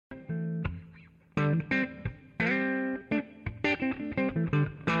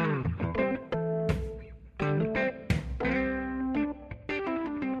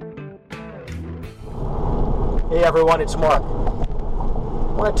Hey everyone, it's Mark.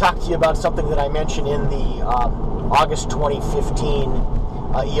 I want to talk to you about something that I mentioned in the August 2015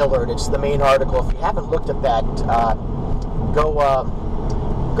 e-alert. It's the main article. If you haven't looked at that, go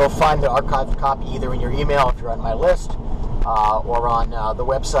find the archived copy either in your email if you're on my list or on the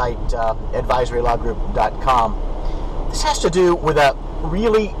website advisorylawgroup.com. This has to do with a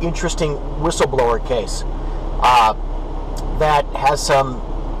really interesting whistleblower case that has some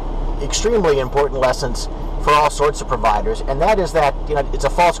extremely important lessons for all sorts of providers, and that is that it's a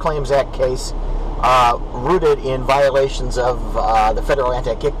False Claims Act case rooted in violations of the federal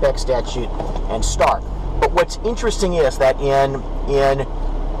anti-kickback statute and START. But what's interesting is that in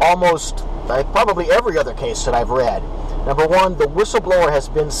almost probably every other case that I've read, number one, the whistleblower has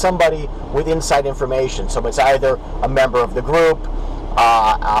been somebody with inside information. So it's either a member of the group,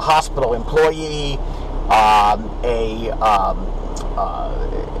 a hospital employee,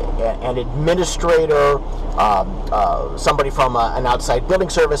 an administrator, somebody from an outside building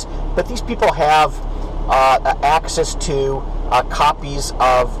service. But these people have access to copies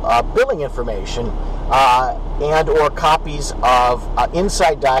of billing information and or copies of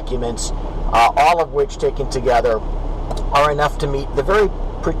inside documents, all of which taken together are enough to meet the very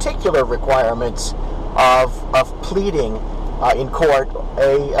particular requirements of pleading in court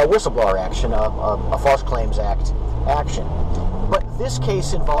a whistleblower action, a False Claims Act action. But this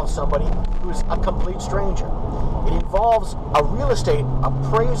case involves somebody who's a complete stranger. It involves a real estate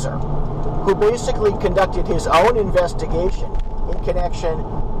appraiser who basically conducted his own investigation in connection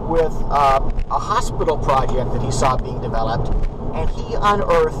with a hospital project that he saw being developed, and he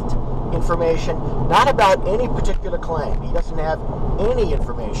unearthed information not about any particular claim. He doesn't have any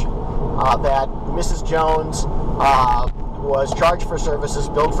information that Mrs. Jones was charged for services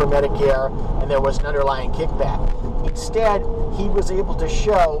billed for Medicare and there was an underlying kickback. Instead, he was able to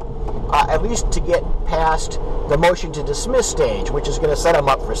show, at least to get past the motion to dismiss stage, which is going to set him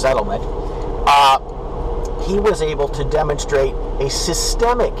up for settlement, he was able to demonstrate a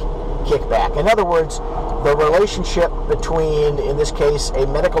systemic kickback. In other words, the relationship between, in this case, a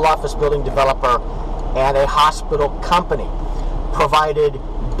medical office building developer and a hospital company provided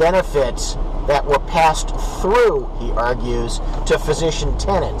benefits that were passed through, he argues, to physician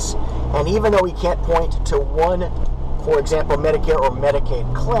tenants. And even though he can't point to one, for example, Medicare or Medicaid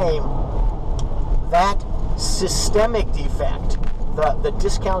claim, that systemic defect, the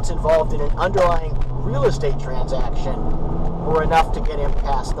discounts involved in an underlying real estate transaction, were enough to get him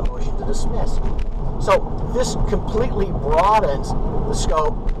past the motion to dismiss. So this completely broadens the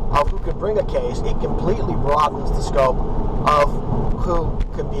scope of who can bring a case. It completely broadens the scope of who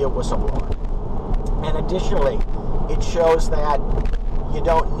can be a whistleblower. And additionally, it shows that you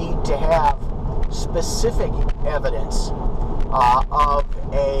don't need to have specific evidence of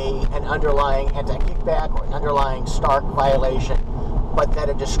an underlying anti-kickback or an underlying Stark violation, but that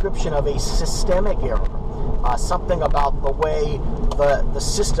a description of a systemic error, something about the way the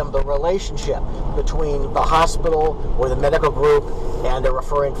system, the relationship between the hospital or the medical group and a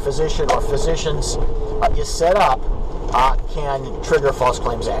referring physician or physicians is set up, can trigger False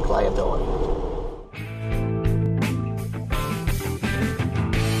Claims Act liability.